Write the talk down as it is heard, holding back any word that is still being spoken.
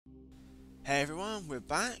Hey everyone, we're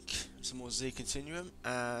back. Some more Z Continuum,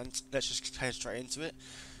 and let's just head straight into it.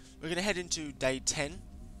 We're going to head into day 10,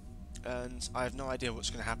 and I have no idea what's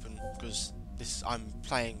going to happen because I'm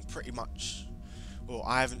playing pretty much. Well,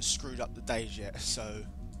 I haven't screwed up the days yet, so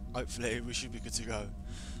hopefully we should be good to go.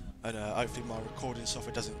 And hopefully my recording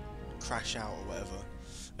software doesn't crash out or whatever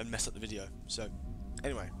and mess up the video. So,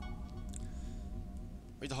 anyway,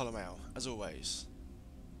 read the Hollow Mail as always.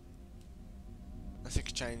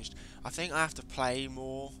 Nothing's changed. I think I have to play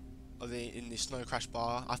more in the Snow Crash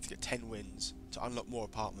bar. I have to get 10 wins to unlock more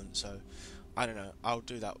apartments. So I don't know. I'll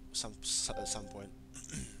do that at some point.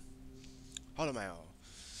 Hollow Mail.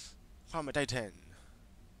 Apartment day 10.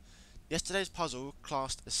 Yesterday's puzzle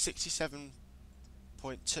classed a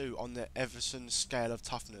 67.2 on the Everson scale of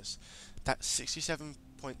toughness. That's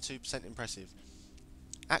 67.2% impressive.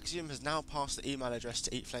 Axiom has now passed the email address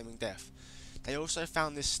to Eat Flaming Death. They also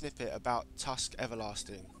found this snippet about Tusk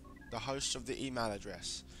Everlasting, the host of the email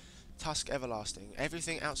address. Tusk Everlasting.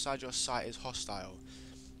 Everything outside your site is hostile.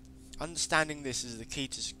 Understanding this is the key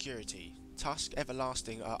to security. Tusk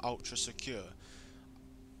Everlasting are ultra secure.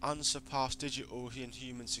 Unsurpassed digital and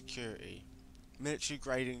human security. Military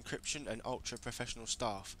grade encryption and ultra professional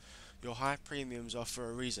staff. Your high premiums are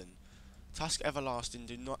for a reason. Tusk Everlasting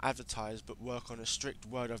do not advertise but work on a strict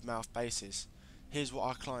word of mouth basis. Here's what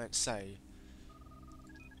our clients say.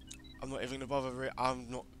 I'm not even going to bother. I'm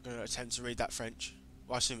not going to attempt to read that French.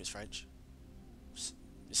 Well, I assume it's French.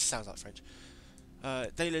 It sounds like French.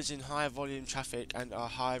 Dealers in high volume traffic and a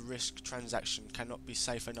high risk transaction cannot be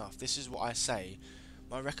safe enough. This is what I say.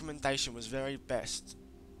 My recommendation was very best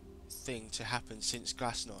thing to happen since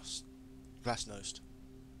Glasnost.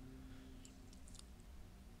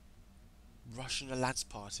 Russian a lads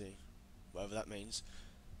party. Whatever that means.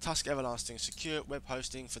 Tusk Everlasting. Secure web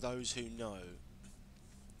hosting for those who know.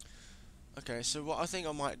 Okay, so what I think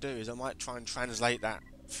I might do is I might try and translate that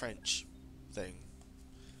French thing.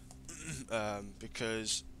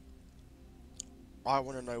 Because I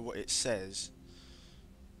want to know what it says.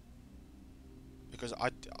 Because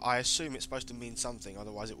I assume it's supposed to mean something,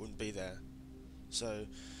 otherwise it wouldn't be there. So,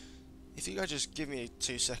 if you guys just give me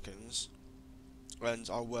 2 seconds, and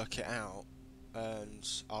I'll work it out, and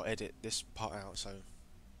I'll edit this part out, so...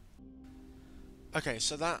 Okay,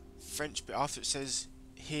 so that French bit, after it says,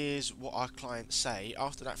 here's what our clients say,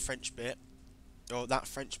 after that French bit, or that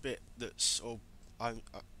French bit that's, or I'm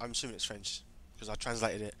assuming it's French, because I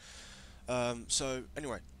translated it. So,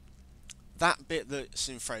 anyway, that bit that's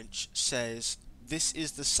in French says, this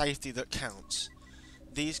is the safety that counts.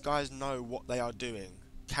 These guys know what they are doing.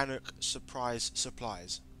 Canuck Surprise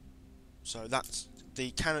Supplies. So that's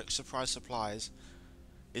the Canuck Surprise Supplies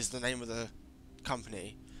is the name of the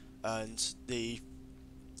company, and the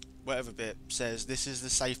whatever bit says this is the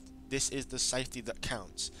safety that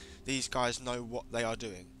counts. These guys know what they are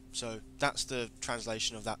doing. So that's the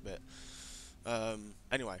translation of that bit.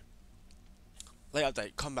 Anyway, late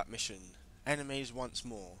update. Combat mission. Enemies once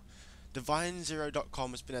more.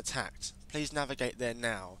 DivineZero.com has been attacked. Please navigate there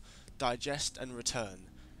now. Digest and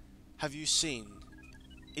return. Have you seen?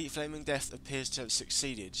 Eat Flaming Death appears to have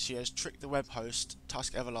succeeded. She has tricked the web host,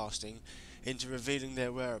 Tusk Everlasting, into revealing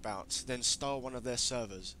their whereabouts, then stole one of their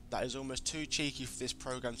servers. That is almost too cheeky for this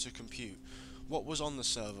program to compute. What was on the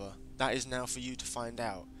server? That is now for you to find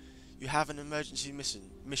out. You have an emergency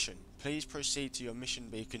mission. Please proceed to your mission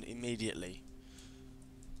beacon immediately.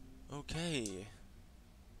 Okay.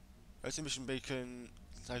 Go to mission beacon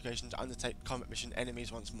location to undertake combat mission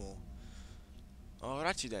enemies once more.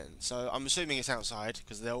 Alrighty then. So I'm assuming it's outside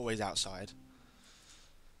because they're always outside.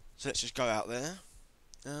 So let's just go out there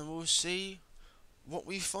and we'll see what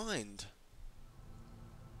we find.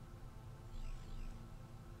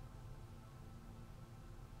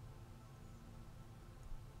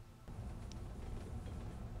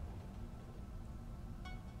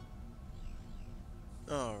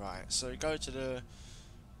 Alright, so go to the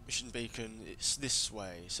mission beacon. It's this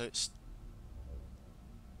way. So it's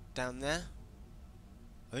down there.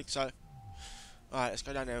 I think so. Alright, let's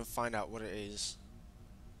go down there and find out what it is.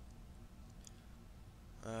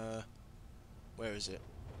 Where is it?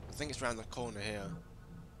 I think it's around the corner here.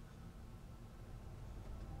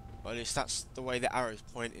 Or at least that's the way the arrow's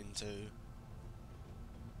pointing to.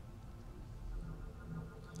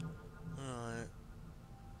 Alright.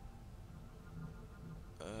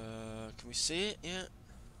 Can we see it yet?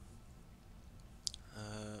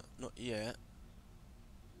 Not yet.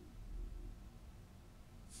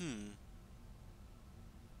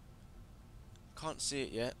 Can't see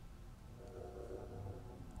it yet.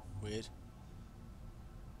 Weird.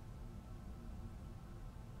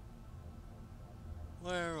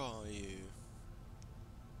 Where are you?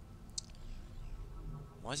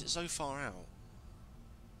 Why is it so far out?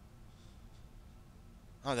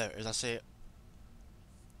 Oh, there it is. I see it.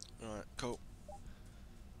 Right, cool.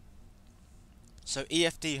 So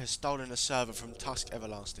EFD has stolen a server from Tusk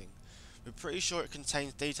Everlasting. We're pretty sure it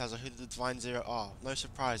contains details of who the Divine Zero are. No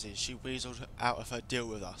surprises, she weaseled out of her deal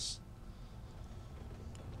with us.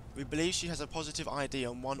 We believe she has a positive ID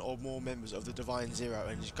on one or more members of the Divine Zero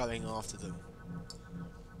and is going after them.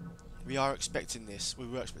 We were expecting this.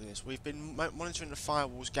 We've been monitoring the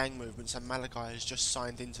Firewall's gang movements and Malachi has just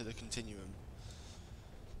signed into the Continuum.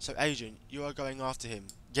 So Agent, you are going after him.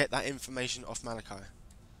 Get that information off Malachi.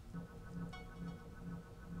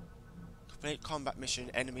 Complete combat mission,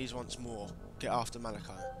 enemies once more. Get after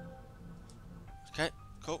Malachi. Okay,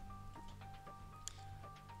 cool.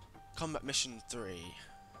 Combat mission 3.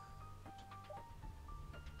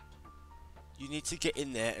 You need to get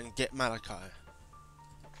in there and get Malachi.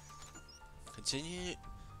 Continue.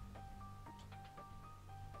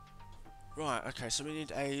 Right, okay, so we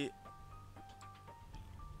need a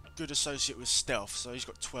good associate with stealth. So he's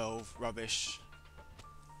got 12, rubbish.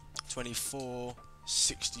 24,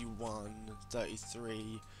 61,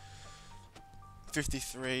 33,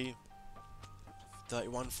 53,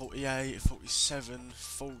 31, 48, 47,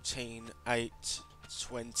 14, 8,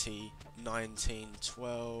 20, 19,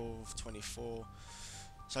 12, 24.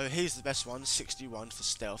 So he's the best one, 61 for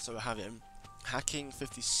stealth, so we'll have him. Hacking,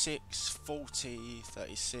 56, 40,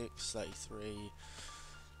 36, 33,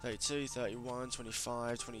 32, 31,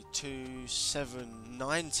 25, 22, 7,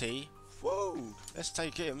 90. Whoa! Let's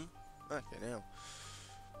take him. Okay, now.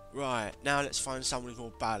 Right, now let's find someone who's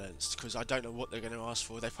more balanced, because I don't know what they're going to ask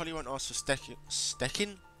for. They probably won't ask for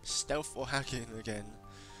stecking? Stealth or hacking again.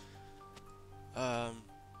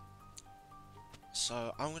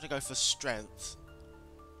 So I'm going to go for strength.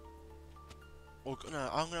 Or, no,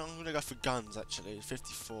 I'm gonna go for guns actually.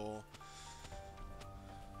 54.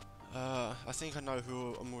 I think I know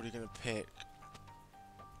who I'm already gonna pick.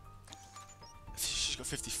 She's got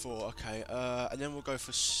 54. Okay. And then we'll go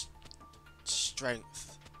for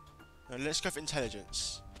strength. No, let's go for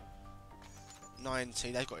intelligence.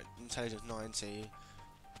 90. They've got intelligence 90,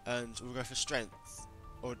 and we'll go for strength.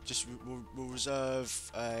 Or just we'll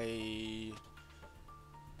reserve a.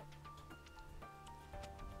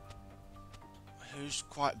 Who's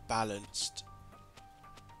quite balanced?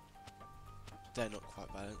 They're not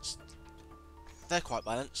quite balanced. They're quite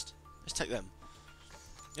balanced. Let's take them.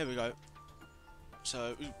 Here we go.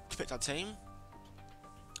 So we picked our team.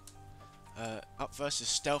 Up first is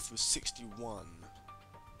stealth with 61.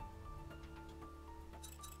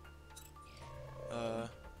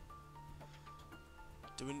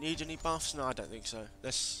 Do we need any buffs? No, I don't think so.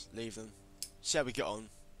 Let's leave them. See how we get on.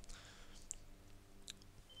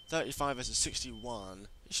 35 versus 61.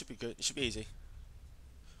 It should be good. It should be easy.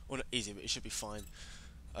 Well, not easy, but it should be fine.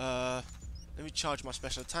 Let me charge my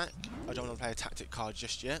special attack. I don't want to play a tactic card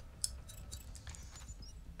just yet.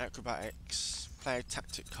 Acrobatics. Play a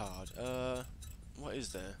tactic card. What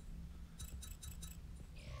is there?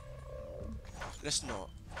 Let's not.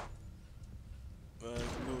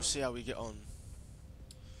 We'll see how we get on.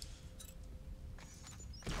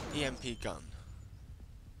 EMP gun.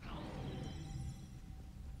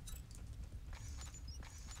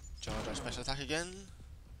 Charge our special attack again.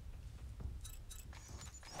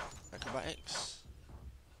 Acrobatics.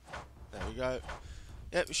 There we go.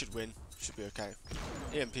 Yep, we should win. Should be okay.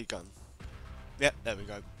 EMP gun. Yep, there we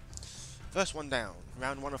go. First one down.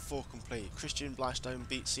 Round 1 of 4 complete. Christian Blystone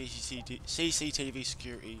beats CCTV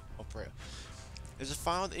security operator. There's a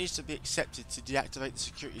file that needs to be accepted to deactivate the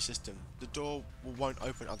security system. The door won't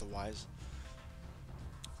open otherwise.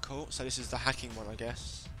 Cool, so this is the hacking one, I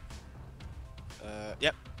guess.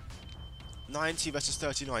 Yep. 90 versus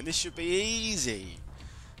 39. This should be easy.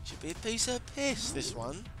 Should be a piece of piss, this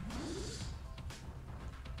one.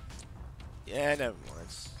 Yeah, never mind.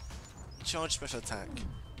 Charge special attack.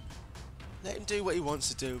 Let him do what he wants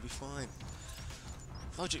to do, we'll be fine.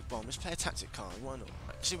 Logic bomb, let's play a tactic card, why not?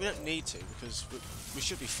 Actually, we don't need to, because we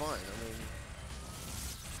should be fine. I mean,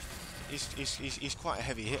 he's quite a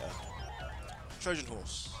heavy hitter. Trojan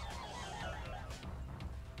horse.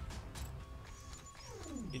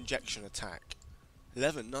 Injection attack.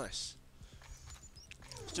 11, nice.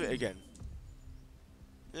 Let's do it again.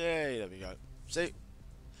 Yay, there we go. See?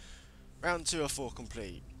 Round 2 of 4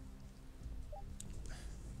 complete.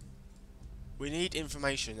 We need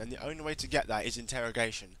information, and the only way to get that is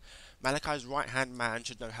interrogation. Malachi's right-hand man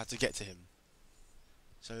should know how to get to him.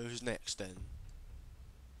 So who's next then?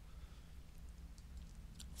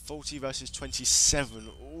 40 versus 27.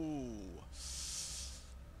 Ooh.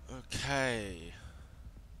 Okay.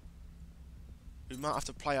 We might have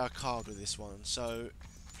to play our card with this one. So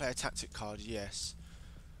Play a tactic card, yes.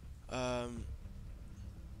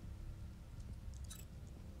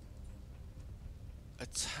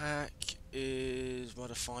 Attack is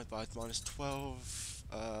modified by -12.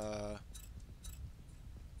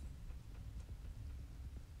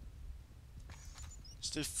 Let's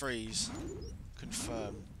do freeze.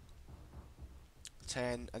 Confirm.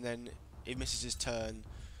 10, and then he misses his turn.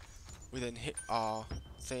 We then hit our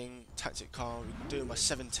thing, tactic card. We can do it by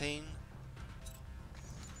 17.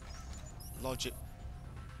 Logic.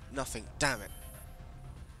 Nothing. Damn it.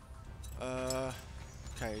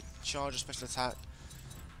 Okay. Charge a special attack.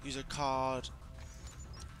 Use a card.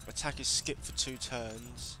 Attack is skipped for 2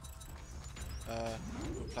 turns.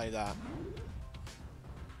 We'll play that.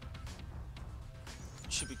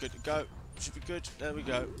 Should be good to go. Should be good. There we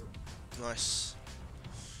go. Nice.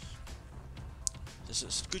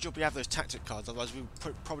 It's a good job we have those tactic cards, otherwise we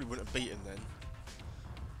probably wouldn't have beaten then.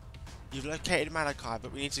 You've located Malachi,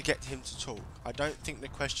 but we need to get him to talk. I don't think the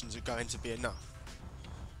questions are going to be enough.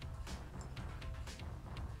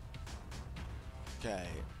 Okay.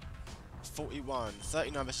 41.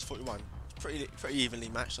 39 versus 41. Pretty evenly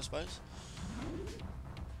matched, I suppose.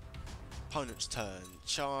 Opponent's turn.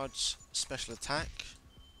 Charge, special attack.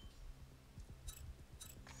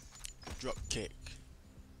 Drop kick.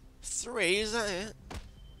 3, is that it?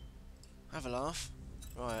 Have a laugh.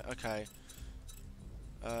 Right, okay.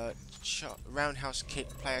 Roundhouse kick,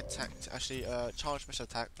 play attack. Actually, charge special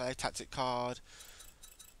attack, play a tactic card.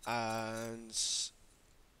 And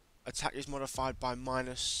attack is modified by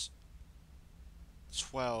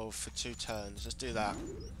 -12 for 2 turns. Let's do that.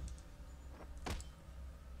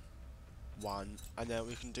 1. And then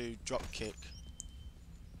we can do drop kick.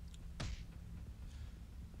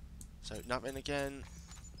 So, nothing again.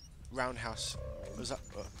 Roundhouse. Was that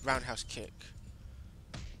roundhouse kick?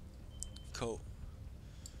 Cool.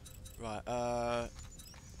 Right.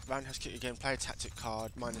 Roundhouse kick again. Play a tactic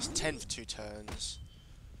card. -10 for 2 turns.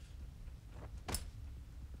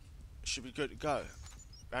 Should be good to go.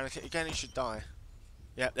 Roundhouse kick again. He should die.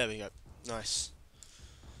 Yep. There we go. Nice.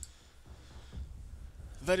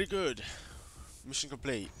 Very good. Mission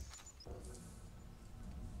complete.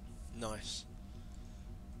 Nice.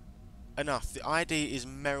 Enough. The ID is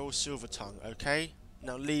Merrill Silvertongue, okay?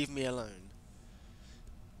 Now leave me alone.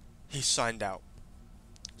 He's signed out.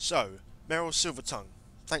 So, Merrill Silvertongue.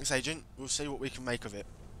 Thanks, agent. We'll see what we can make of it.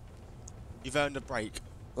 You've earned a break.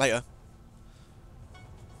 Later.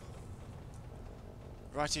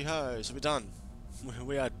 Righty-ho, so we're done.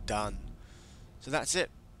 We are done. So that's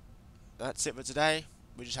it. That's it for today.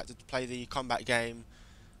 We just had to play the combat game.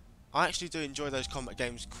 I actually do enjoy those combat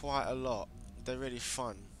games quite a lot. They're really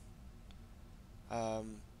fun.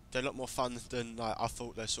 They're a lot more fun than like I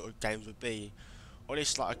thought those sort of games would be, or at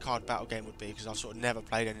least like a card battle game would be, because I've sort of never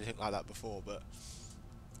played anything like that before. But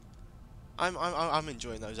I'm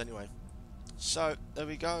enjoying those anyway. So there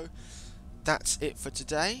we go. That's it for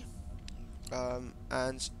today,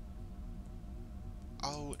 and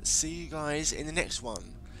I'll see you guys in the next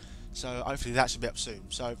one. So hopefully that should be up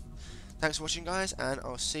soon. So thanks for watching, guys, and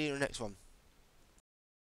I'll see you in the next one.